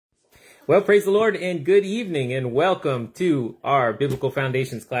Well, praise the Lord and good evening and welcome to our Biblical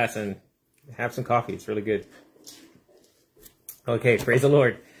Foundations class, and have some coffee. It's really good. Okay, praise the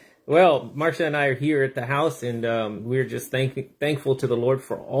Lord. Well, Marcia and I are here at the house, and we're just thankful to the Lord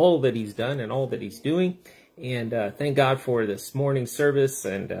for all that He's done and all that He's doing. And thank God for this morning's service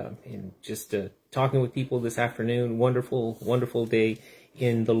and just talking with people this afternoon. Wonderful, wonderful day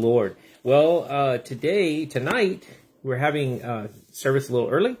in the Lord. Well, tonight, we're having service a little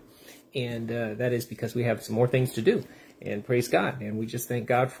early. And that is because we have some more things to do. And praise God. And we just thank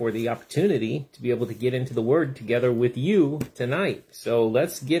God for the opportunity to be able to get into the Word together with you tonight. So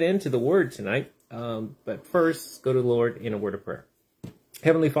let's get into the Word tonight. But first, go to the Lord in a word of prayer.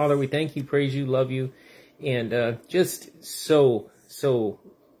 Heavenly Father, we thank you, praise you, love you. And just so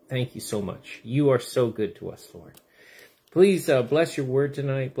thank you so much. You are so good to us, Lord. Please bless your Word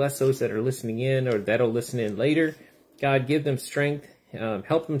tonight. Bless those that are listening in or that'll listen in later. God, give them strength.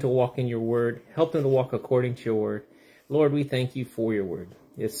 Help them to walk in your word. Help them to walk according to your word. Lord, we thank you for your word.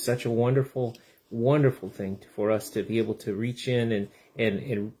 It's such a wonderful, wonderful thing for us to be able to reach in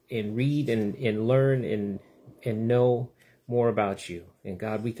and read and learn and know more about you. And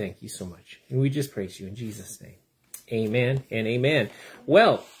God, we thank you so much. And we just praise you in Jesus' name. Amen and amen.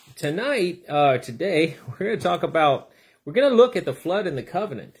 Well, today, we're going to talk about, we're going to look at the flood and the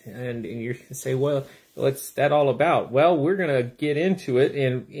covenant. And you're going to say, well, what's that all about? Well, we're going to get into it.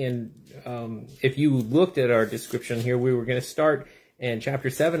 And if you looked at our description here, we were going to start in chapter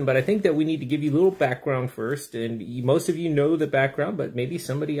 7. But I think that we need to give you a little background first. And most of you know the background, but maybe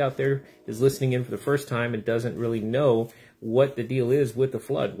somebody out there is listening in for the first time and doesn't really know what the deal is with the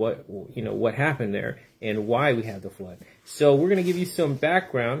flood, what happened there and why we had the flood. So we're going to give you some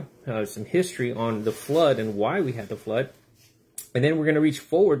background, some history on the flood and why we had the flood. And then we're going to reach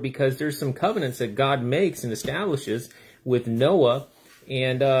forward because there's some covenants that God makes and establishes with Noah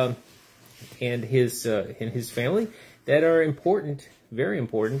and his family that are important, very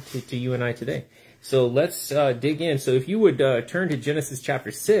important to you and I today. So let's dig in. So if you would turn to Genesis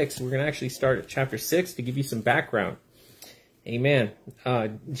chapter 6, we're going to actually start at chapter 6 to give you some background. Amen.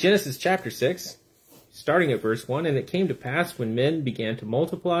 Genesis chapter 6, starting at verse 1, and it came to pass when men began to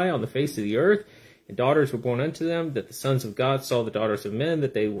multiply on the face of the earth, and daughters were born unto them, that the sons of God saw the daughters of men,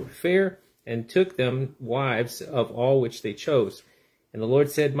 that they were fair, and took them wives of all which they chose. And the Lord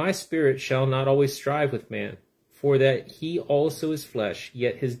said, My spirit shall not always strive with man, for that he also is flesh,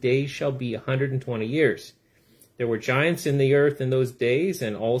 yet his days shall be 120 years. There were giants in the earth in those days,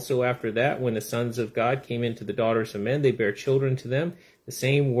 and also after that, when the sons of God came into the daughters of men, they bare children to them. The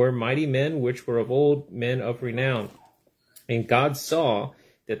same were mighty men, which were of old, men of renown. And God saw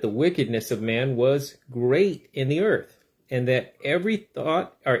that the wickedness of man was great in the earth, and that every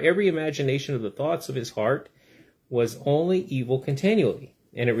thought or every imagination of the thoughts of his heart was only evil continually.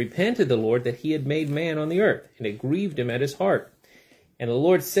 And it repented the Lord that he had made man on the earth, and it grieved him at his heart. And the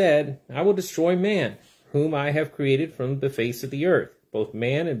Lord said, I will destroy man, whom I have created from the face of the earth, both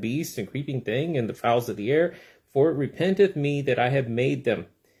man and beast and creeping thing and the fowls of the air, for it repenteth me that I have made them.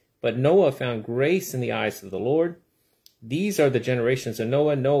 But Noah found grace in the eyes of the Lord. These are the generations of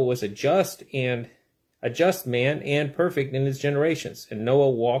Noah. Noah was a just man and perfect in his generations. And Noah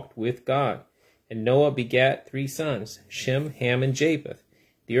walked with God. And Noah begat 3 sons, Shem, Ham, and Japheth.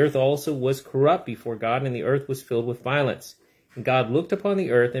 The earth also was corrupt before God, and the earth was filled with violence. And God looked upon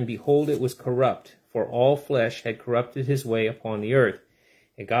the earth, and behold, it was corrupt, for all flesh had corrupted his way upon the earth.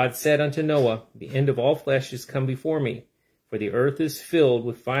 And God said unto Noah, The end of all flesh is come before me, for the earth is filled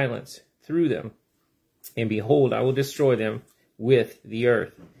with violence through them. And behold, I will destroy them with the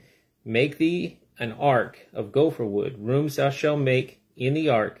earth. Make thee an ark of gopher wood. Rooms thou shalt make in the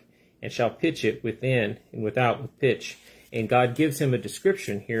ark, and shalt pitch it within and without with pitch. And God gives him a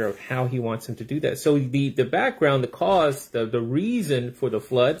description here of how he wants him to do that. So the background, the cause, the reason for the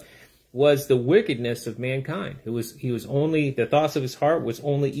flood was the wickedness of mankind. He was only, the thoughts of his heart was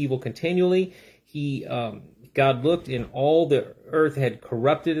only evil continually. God looked, and all the earth had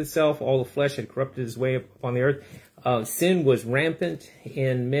corrupted itself. All the flesh had corrupted his way upon the earth. Sin was rampant,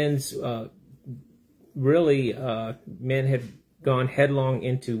 and men had gone headlong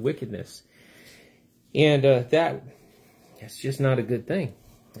into wickedness. And that's just not a good thing.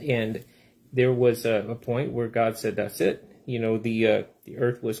 And there was a point where God said, that's it. The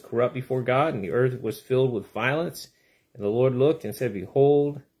earth was corrupt before God, and the earth was filled with violence. And the Lord looked and said,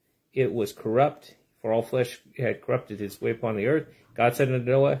 Behold, it was corrupt, for all flesh had corrupted its way upon the earth. God said unto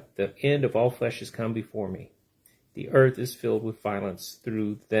Noah, The end of all flesh is come before me. The earth is filled with violence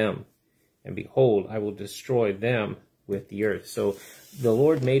through them. And behold, I will destroy them with the earth. So the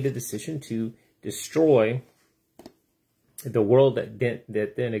Lord made a decision to destroy the world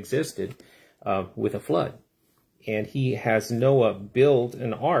that then existed with a flood. And he has Noah build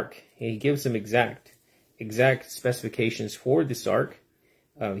an ark. And he gives him exact specifications for this ark.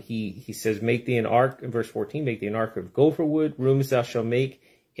 He says, make thee an ark, in verse 14, make thee an ark of gopher wood. Rooms thou shalt make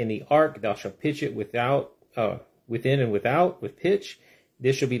in the ark. Thou shalt pitch it within and without with pitch.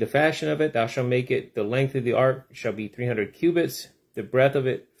 This shall be the fashion of it. Thou shalt make it, the length of the ark shall be 300 cubits, the breadth of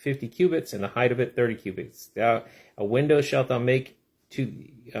it 50 cubits, and the height of it 30 cubits. A window shalt thou make to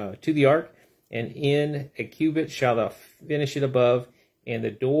the ark, and in a cubit shalt thou finish it above, and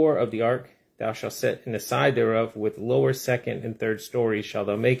the door of the ark thou shalt set in the side thereof, with lower, second, and third stories shalt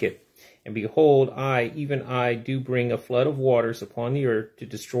thou make it. And behold, I, even I, do bring a flood of waters upon the earth to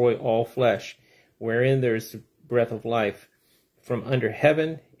destroy all flesh, wherein there is the breath of life. From under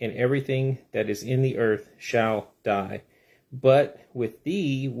heaven, and everything that is in the earth shall die. But with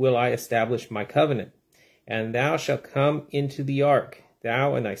thee will I establish my covenant, and thou shalt come into the ark,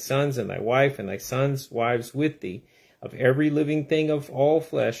 thou and thy sons and thy wife and thy sons' wives with thee. Of every living thing of all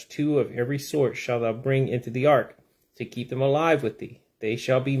flesh, 2 of every sort shalt thou bring into the ark, to keep them alive with thee. They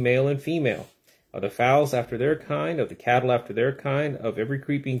shall be male and female. Of the fowls after their kind, of the cattle after their kind, of every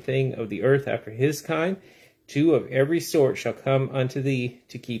creeping thing of the earth after his kind, 2 of every sort shall come unto thee,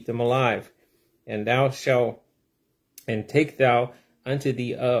 to keep them alive. And take thou unto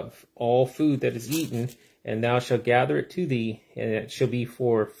thee of all food that is eaten, and thou shalt gather it to thee, and it shall be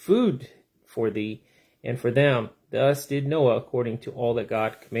for food for thee and for them. Thus did Noah, according to all that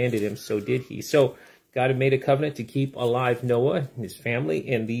God commanded him, so did he. So God had made a covenant to keep alive Noah and his family,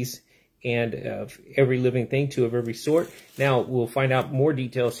 and of every living thing, 2 of every sort. Now we'll find out more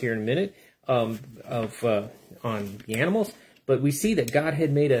details here in a minute on the animals, but we see that God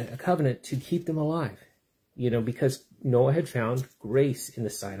had made a covenant to keep them alive, because Noah had found grace in the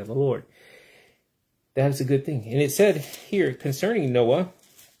sight of the Lord. That is a good thing. And it said here concerning Noah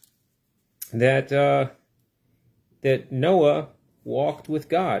that Noah walked with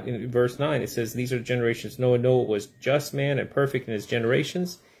God. In verse 9, it says, these are generations. Noah was just man and perfect in his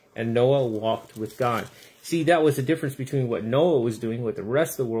generations, and Noah walked with God. See, that was the difference between what Noah was doing, what the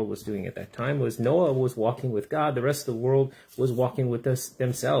rest of the world was doing at that time. Was Noah was walking with God. The rest of the world was walking with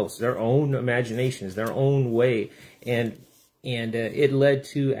themselves, their own imaginations, their own way. And it led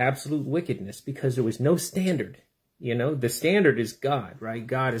to absolute wickedness because there was no standard. The standard is God, right?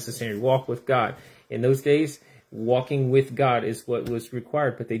 God is the standard. Walk with God. In those days, walking with God is what was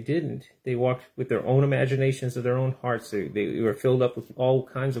required, but they didn't. They walked with their own imaginations of their own hearts. They were filled up with all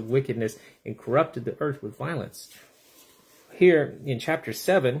kinds of wickedness and corrupted the earth with violence. Here in chapter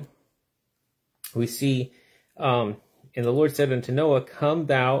 7, we see, and the Lord said unto Noah, come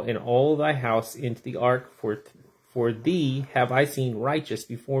thou and all thy house into the ark, for thee have I seen righteous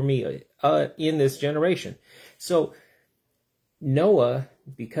before me in this generation. So Noah,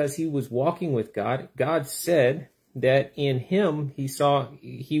 because he was walking with God, God said that in him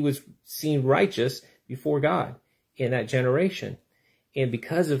he was seen righteous before God in that generation. And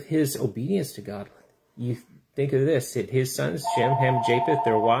because of his obedience to God, you think of this, that his sons, Shem, Ham, Japheth,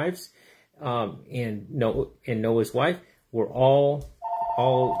 their wives, and Noah's wife were all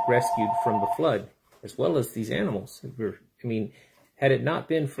rescued from the flood, as well as these animals. Had it not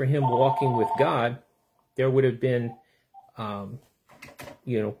been for him walking with God, there would have been,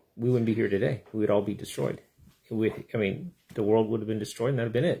 we wouldn't be here today. We would all be destroyed. The world would have been destroyed, and that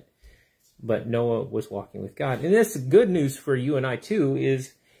would have been it. But Noah was walking with God. And that's good news for you and I too,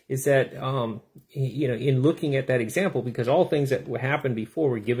 is that, in looking at that example, because all things that happened before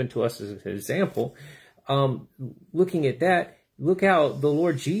were given to us as an example, looking at that, look how the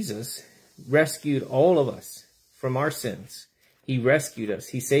Lord Jesus rescued all of us from our sins. He rescued us.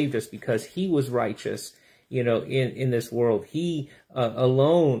 He saved us because he was righteous, in this world. He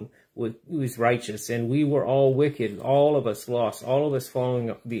alone was righteous, and we were all wicked. All of us lost. All of us following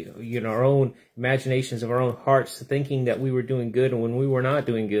our own imaginations of our own hearts, thinking that we were doing good and when we were not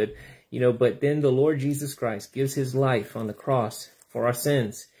doing good. But then the Lord Jesus Christ gives his life on the cross for our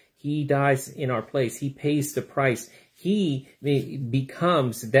sins. He dies in our place. He pays the price. He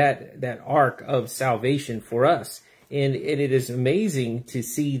becomes that ark of salvation for us. And it is amazing to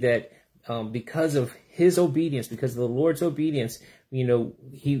see that because of his obedience, because of the Lord's obedience,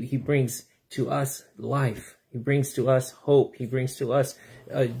 he brings to us life. He brings to us hope. He brings to us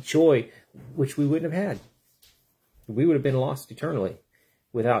joy, which we wouldn't have had. We would have been lost eternally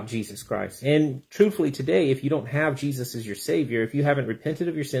without Jesus Christ. And truthfully today, if you don't have Jesus as your Savior, if you haven't repented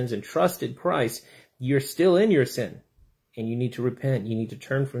of your sins and trusted Christ, you're still in your sin. And you need to repent. You need to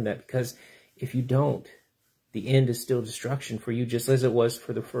turn from that, because if you don't, the end is still destruction for you, just as it was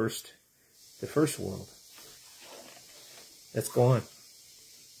for the first world. Let's go on.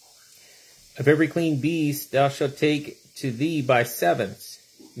 Of every clean beast thou shalt take to thee by sevens,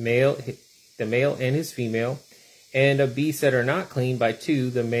 the male and his female, and of beasts that are not clean by two,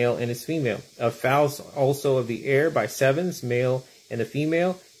 the male and his female. Of fowls also of the air by sevens, male and the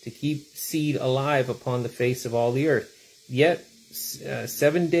female, to keep seed alive upon the face of all the earth. Yet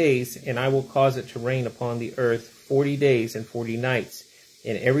 7 days, and I will cause it to rain upon the earth 40 days and 40 nights.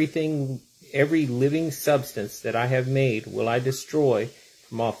 And every living substance that I have made will I destroy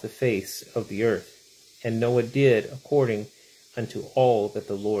from off the face of the earth. And Noah did according unto all that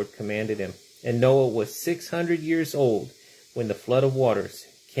the Lord commanded him. And Noah was 600 years old when the flood of waters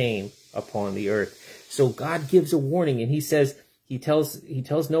came upon the earth. So God gives a warning, and he says, he tells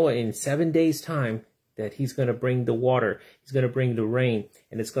Noah in 7 days' time that he's going to bring the water, he's going to bring the rain,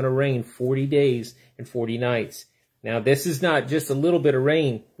 and it's going to rain 40 days and 40 nights. Now, this is not just a little bit of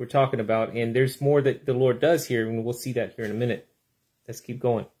rain we're talking about, and there's more that the Lord does here, and we'll see that here in a minute. Let's keep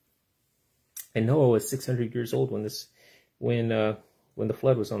going. And Noah was 600 years old when the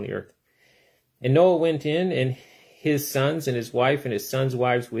flood was on the earth. And Noah went in, and his sons and his wife and his sons'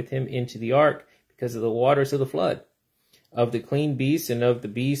 wives with him into the ark because of the waters of the flood. Of the clean beasts and of the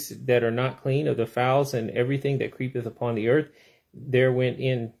beasts that are not clean, of the fowls and everything that creepeth upon the earth, there went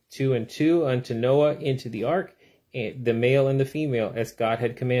in 2 and 2 unto Noah into the ark, and the male and the female, as God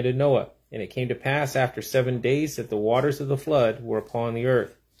had commanded Noah. And it came to pass after 7 days that the waters of the flood were upon the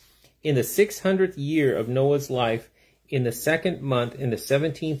earth. In the 600th year of Noah's life, in the 2nd month, in the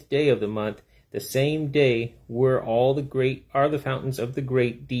 17th day of the month, the same day were the fountains of the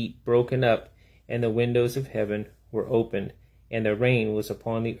great deep broken up, and the windows of heaven were opened, and the rain was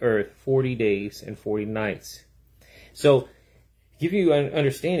upon the earth 40 days and 40 nights. So, give you an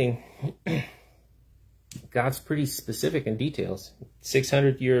understanding, God's pretty specific in details.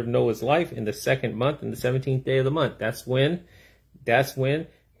 600th year of Noah's life, in the 2nd month, in the 17th day of the month. That's when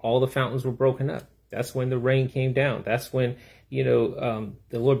all the fountains were broken up. That's when the rain came down. That's when, the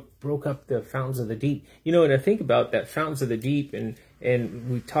Lord broke up the fountains of the deep. And I think about that, fountains of the deep, and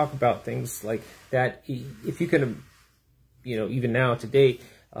we talk about things like that. If you can, even now today,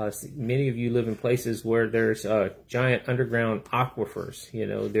 many of you live in places where there's giant underground aquifers.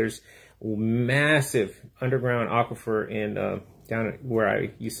 There's massive underground aquifer in down where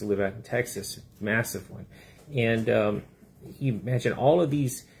I used to live at in Texas, massive one. And you imagine all of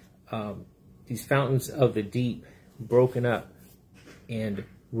these fountains of the deep broken up, and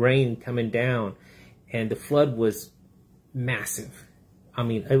rain coming down, and the flood was massive. I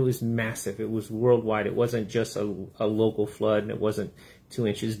mean, it was massive. It was worldwide. It wasn't just a local flood, and it wasn't 2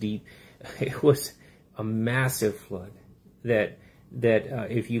 inches deep. It was a massive flood that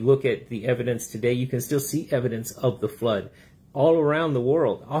if you look at the evidence today, you can still see evidence of the flood all around the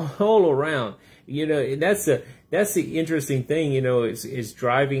world, all around. That's the interesting thing, is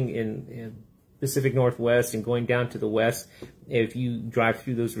driving in Pacific Northwest and going down to the west. If you drive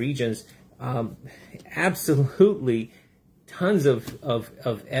through those regions, absolutely tons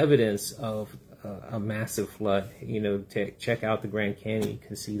of evidence of a massive flood. To check out the Grand Canyon, you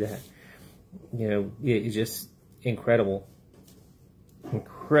can see that. It's just incredible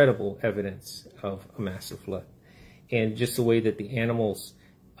evidence of a massive flood, and just the way that the animals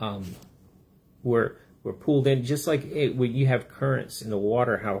were pulled in, just like when you have currents in the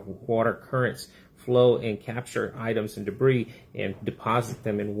water, how water currents flow and capture items and debris and deposit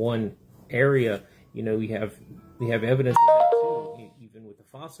them in one area. We have evidence of that too, even with the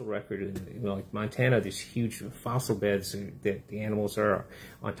fossil record. Like Montana, there's huge fossil beds that the animals are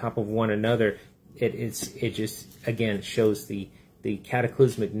on top of one another. It just again shows the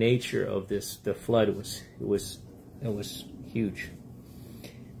cataclysmic nature of this. The flood was huge.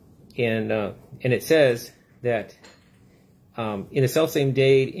 And it says that in the selfsame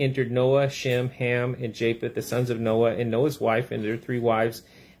day entered Noah, Shem, Ham, and Japheth, the sons of Noah, and Noah's wife, and their 3 wives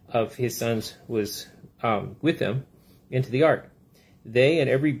of his sons was with them into the ark. They and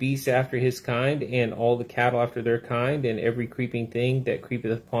every beast after his kind, and all the cattle after their kind, and every creeping thing that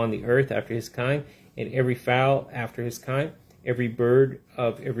creepeth upon the earth after his kind, and every fowl after his kind, every bird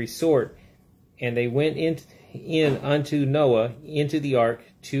of every sort. And they went in unto Noah into the ark,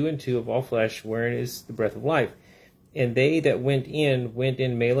 2 and 2 of all flesh, wherein is the breath of life. And they that went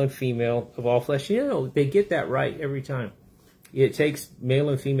in male and female of all flesh. They get that right every time. It takes male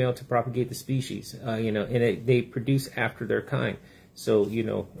and female to propagate the species, and they produce after their kind. So,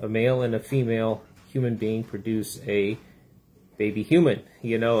 a male and a female human being produce a baby human.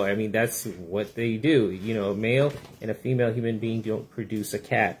 That's what they do. A male and a female human being don't produce a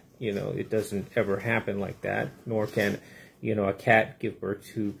cat. It doesn't ever happen like that, nor can, a cat give birth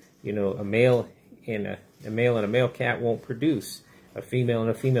to, a male and a A male and a male cat won't produce. A female and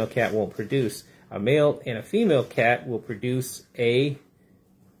a female cat won't produce. A male and a female cat will produce a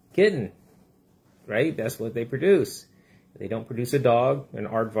kitten, right? That's what they produce. They don't produce a dog, an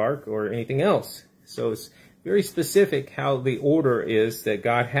aardvark, or anything else. So it's very specific how the order is that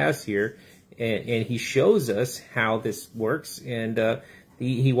God has here, and he shows us how this works, and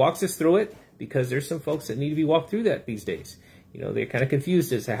he walks us through it, because there's some folks that need to be walked through that these days. You know, they're kind of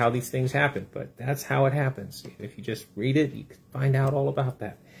confused as to how these things happen, but that's how it happens. If you just read it, you can find out all about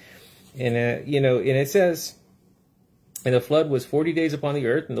that. And, you know, and it says, and the flood was 40 days upon the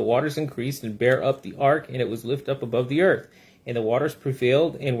earth, and the waters increased and bare up the ark, and it was lifted up above the earth. And the waters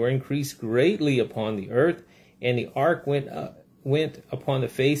prevailed and were increased greatly upon the earth, and the ark went upon the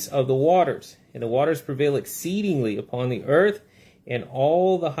face of the waters. And the waters prevailed exceedingly upon the earth, and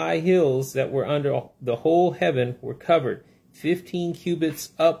all the high hills that were under the whole heaven were covered. 15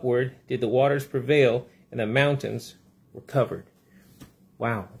 cubits upward did the waters prevail, and the mountains were covered.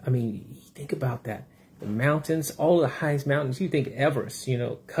 Wow. I mean, think about that. The mountains, all the highest mountains, you think Everest, you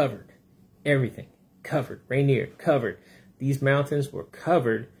know, covered. Everything covered. Rainier, covered. These mountains were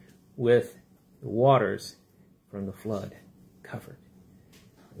covered with the waters from the flood. Covered.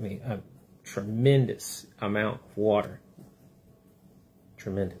 I mean, a tremendous amount of water.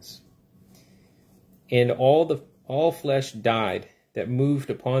 Tremendous. And all flesh died that moved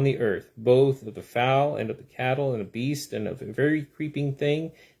upon the earth, both of the fowl and of the cattle and the beast and of every creeping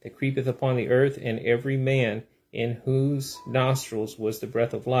thing that creepeth upon the earth, and every man in whose nostrils was the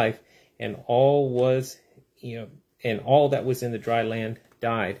breath of life, and all was, and all that was in the dry land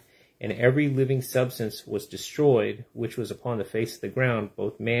died, and every living substance was destroyed, which was upon the face of the ground,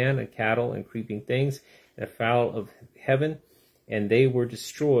 both man and cattle and creeping things, and the fowl of heaven, and they were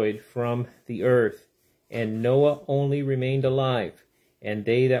destroyed from the earth. And Noah only remained alive, and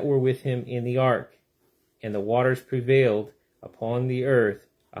they that were with him in the ark. And the waters prevailed upon the earth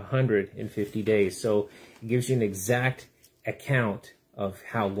 150 days. So it gives you an exact account of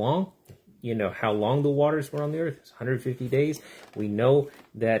how long, how long the waters were on the earth. It's 150 days. We know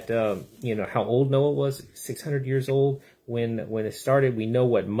that, how old Noah was, 600 years old when it started. We know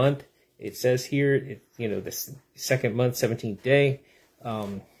what month it says here. The second month, 17th day.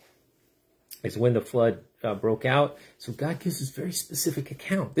 Is when the flood broke out. So God gives us very specific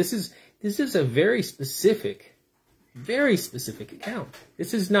account. This is a very specific account.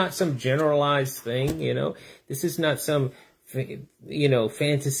 This is not some generalized thing, This is not some,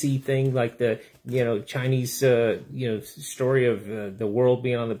 fantasy thing like the, Chinese, story of the world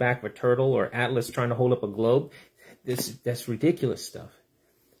being on the back of a turtle, or Atlas trying to hold up a globe. That's ridiculous stuff.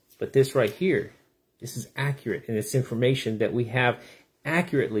 But this right here, this is accurate, and it's information that we have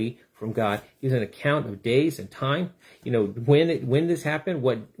accurately from God. Gives an account of days and time, when this happened,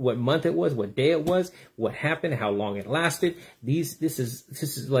 what month it was, what day it was, what happened, how long it lasted. This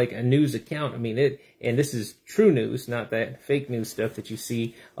is like a news account. I mean, and this is true news, not that fake news stuff that you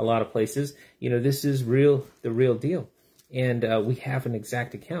see a lot of places. This is the real deal. And we have an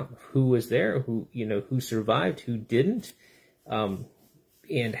exact account of who was there, who survived, who didn't,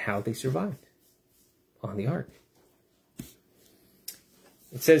 and how they survived on the ark.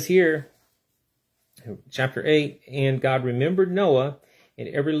 It says here, chapter 8, and God remembered Noah and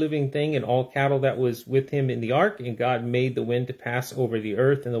every living thing and all cattle that was with him in the ark, and God made the wind to pass over the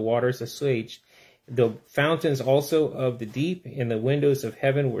earth, and the waters assuaged. The fountains also of the deep and the windows of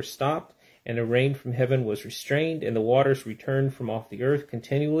heaven were stopped, and the rain from heaven was restrained, and the waters returned from off the earth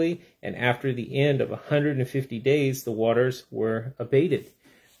continually, and after the end of 150 days the waters were abated.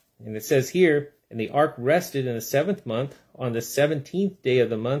 And it says here, and the ark rested in the 7th month, on the 17th day of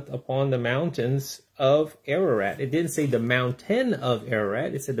the month, upon the mountains of Ararat. It didn't say the mountain of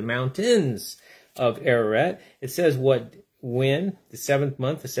Ararat. It said the mountains of Ararat. It says when? The 7th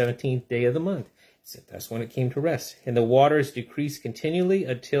month, the 17th day of the month. It said that's when it came to rest. And the waters decreased continually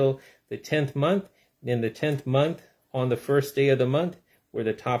until the 10th month. In the 10th month, on the 1st day of the month, were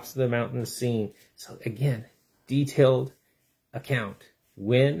the tops of the mountains seen. So again, detailed account.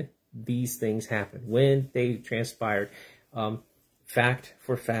 When these things happened, when they transpired, fact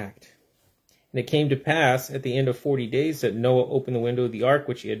for fact. And it came to pass at the end of 40 days that Noah opened the window of the ark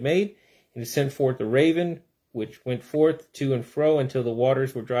which he had made, and he sent forth the raven, which went forth to and fro until the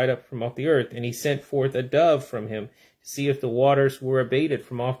waters were dried up from off the earth. And he sent forth a dove from him to see if the waters were abated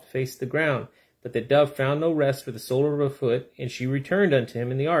from off the face of the ground. But the dove found no rest for the sole of her foot, and she returned unto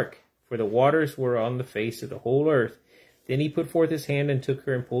him in the ark, for the waters were on the face of the whole earth. Then he put forth his hand and took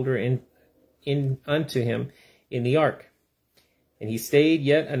her and pulled her in unto him in the ark. And he stayed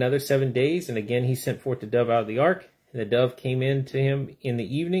yet another 7 days, and again he sent forth the dove out of the ark, And the dove came in to him in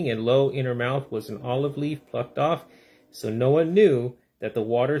the evening, and lo, in her mouth was an olive leaf plucked off. So Noah knew that the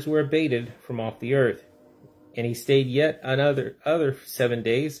waters were abated from off the earth. And he stayed yet another 7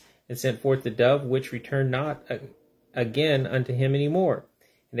 days, and sent forth the dove, which returned not again unto him any more.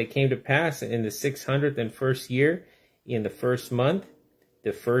 And it came to pass in the 601st year, in the 1st month,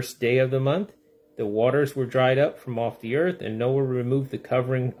 the 1st day of the month, the waters were dried up from off the earth, and Noah removed the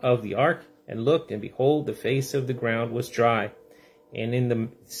covering of the ark, and looked, and behold, the face of the ground was dry. And in the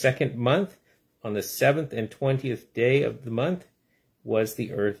 2nd month, on the 7th and 20th day of the month, was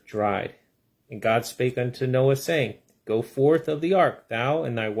the earth dried. And God spake unto Noah, saying, Go forth of the ark, thou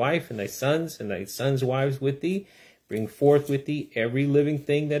and thy wife, and thy sons' wives with thee. Bring forth with thee every living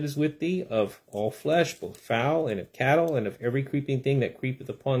thing that is with thee, of all flesh, both fowl, and of cattle, and of every creeping thing that creepeth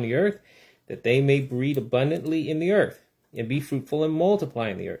upon the earth, that they may breed abundantly in the earth, and be fruitful and multiply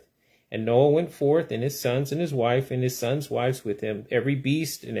in the earth. And Noah went forth, and his sons, and his wife, and his sons' wives with him, every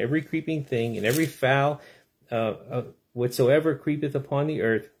beast, and every creeping thing, and every fowl, whatsoever creepeth upon the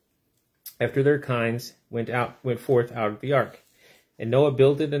earth, after their kinds, went forth out of the ark. And Noah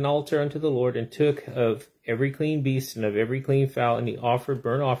builded an altar unto the Lord, and took of every clean beast and of every clean fowl, and he offered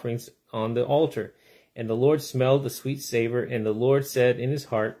burnt offerings on the altar. And the Lord smelled the sweet savor, and the Lord said in his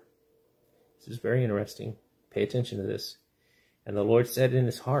heart, this is very interesting, pay attention to this. And the Lord said in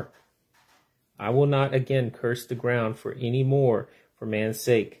his heart, I will not again curse the ground for any more for man's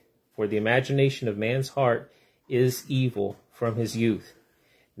sake, for the imagination of man's heart is evil from his youth.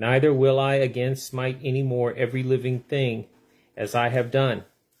 Neither will I again smite any more every living thing, as I have done,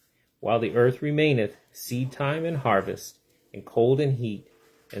 while the earth remaineth, seed time and harvest, and cold and heat,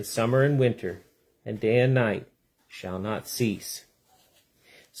 and summer and winter, and day and night shall not cease.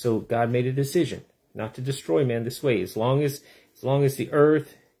 So God made a decision not to destroy man this way. As long as the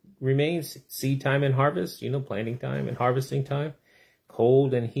earth remains, seed time and harvest, planting time and harvesting time,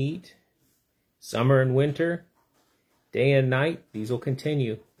 cold and heat, summer and winter, day and night, these will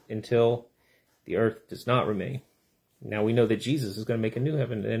continue until the earth does not remain. Now we know that Jesus is going to make a new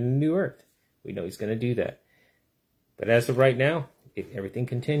heaven and a new earth. We know he's going to do that. But as of right now, everything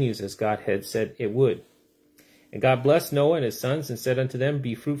continues as God had said it would. And God blessed Noah and his sons, and said unto them,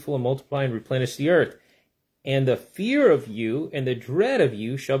 Be fruitful and multiply, and replenish the earth. And the fear of you and the dread of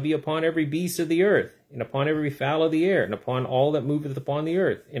you shall be upon every beast of the earth, and upon every fowl of the air, and upon all that moveth upon the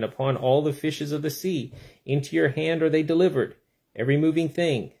earth, and upon all the fishes of the sea. Into your hand are they delivered. Every moving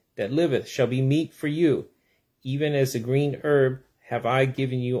thing that liveth shall be meat for you. Even as the green herb have I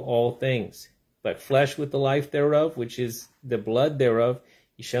given you all things. But flesh with the life thereof, which is the blood thereof,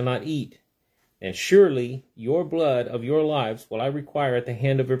 ye shall not eat. And surely your blood of your lives will I require at the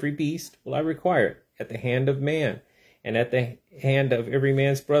hand of every beast, will I require it at the hand of man. And at the hand of every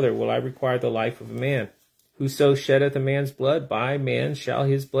man's brother will I require the life of a man. Whoso sheddeth a man's blood, by man shall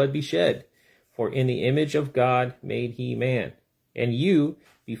his blood be shed. For in the image of God made he man. And you,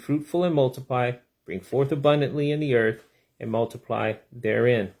 be fruitful and multiply, bring forth abundantly in the earth, and multiply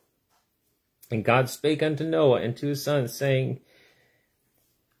therein. And God spake unto Noah and to his sons, saying,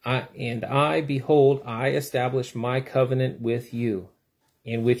 behold, I establish my covenant with you,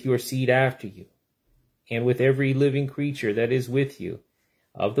 and with your seed after you, and with every living creature that is with you,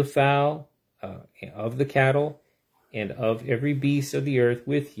 of the fowl, of the cattle, and of every beast of the earth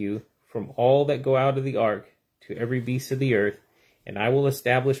with you, from all that go out of the ark to every beast of the earth. And I will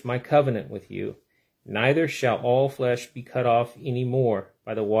establish my covenant with you. Neither shall all flesh be cut off any more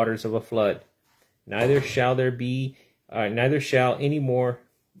by the waters of a flood. Neither shall any more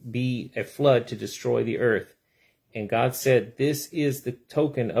be a flood to destroy the earth. And God said, This is the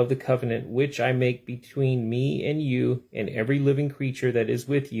token of the covenant which I make between me and you and every living creature that is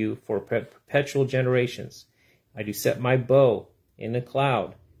with you for perpetual generations. I do set my bow in the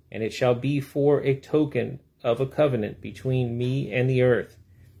cloud, and it shall be for a token of a covenant between me and the earth.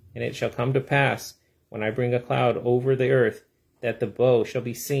 And it shall come to pass, when I bring a cloud over the earth, that the bow shall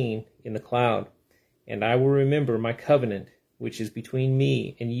be seen in the cloud. And I will remember my covenant, which is between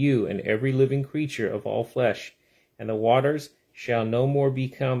me and you and every living creature of all flesh. And the waters shall no more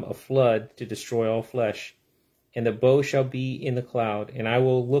become a flood to destroy all flesh. And the bow shall be in the cloud, and I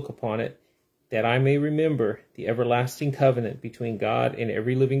will look upon it, that I may remember the everlasting covenant between God and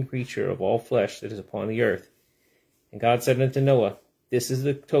every living creature of all flesh that is upon the earth. And God said unto Noah, This is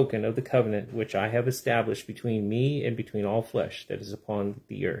the token of the covenant which I have established between me and between all flesh that is upon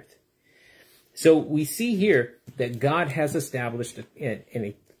the earth. So we see here that God has established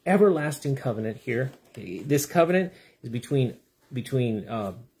an everlasting covenant here. This covenant is between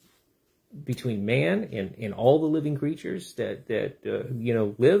man and all the living creatures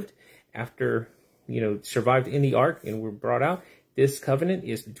that lived after survived in the ark and were brought out. This covenant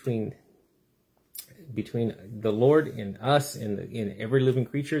is between the Lord and us and every living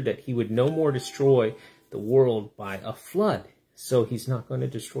creature, that he would no more destroy the world by a flood. So he's not going to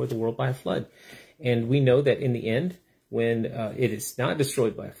destroy the world by a flood. And we know that in the end, when it is not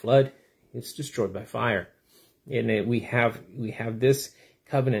destroyed by a flood, it's destroyed by fire. And we have this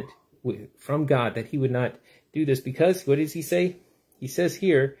covenant from God that he would not do this, because what does he say? He says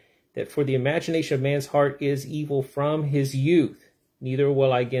here that for the imagination of man's heart is evil from his youth. Neither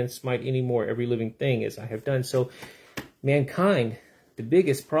will I again smite any more every living thing as I have done. So mankind, the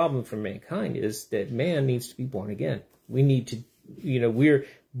biggest problem for mankind is that man needs to be born again. We need to, we're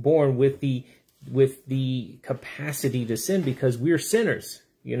born with the capacity to sin because we're sinners.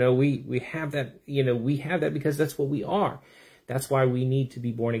 We have that, we have that because that's what we are. That's why we need to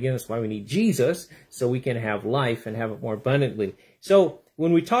be born again. That's why we need Jesus, so we can have life and have it more abundantly. So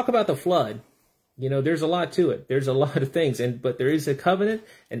when we talk about the flood, there's a lot to it. There's a lot of things, but there is a covenant,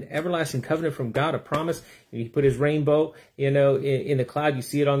 an everlasting covenant from God, a promise. He put his rainbow, in the cloud. You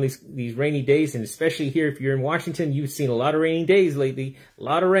see it on these rainy days, and especially here, if you're in Washington, you've seen a lot of rainy days lately, a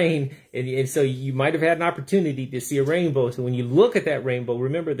lot of rain, and so you might have had an opportunity to see a rainbow. So when you look at that rainbow,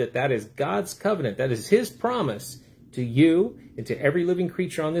 remember that is God's covenant. That is his promise to you and to every living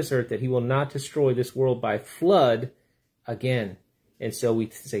creature on this earth, that he will not destroy this world by flood again. And so we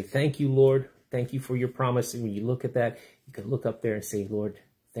say, thank you, Lord. Thank you for your promise. And when you look at that, you can look up there and say, Lord,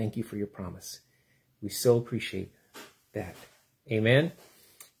 thank you for your promise. We so appreciate that. Amen.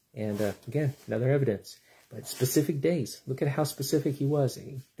 And again, another evidence. But specific days. Look at how specific he was.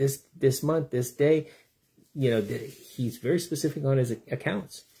 This month, this day, he's very specific on his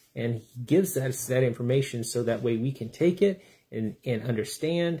accounts. And he gives us that information so that way we can take it and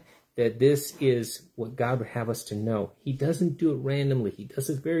understand that this is what God would have us to know. He doesn't do it randomly. He does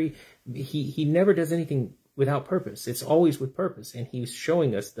it he never does anything without purpose. It's always with purpose. And he's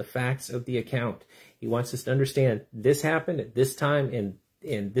showing us the facts of the account. He wants us to understand this happened at this time,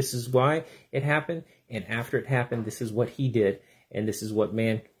 and this is why it happened. And after it happened, this is what he did. And this is what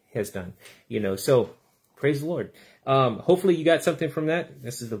man has done. So praise the Lord. Hopefully you got something from that.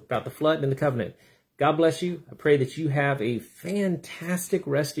 This is about the flood and the covenant. God bless you. I pray that you have a fantastic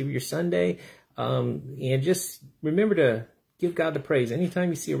rest of your Sunday. And just remember to give God the praise. Anytime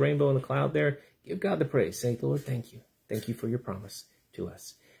you see a rainbow in the cloud there, give God the praise. Say, Lord, thank you. Thank you for your promise to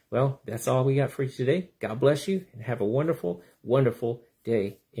us. Well, that's all we got for you today. God bless you and have a wonderful, wonderful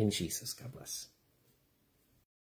day in Jesus. God bless.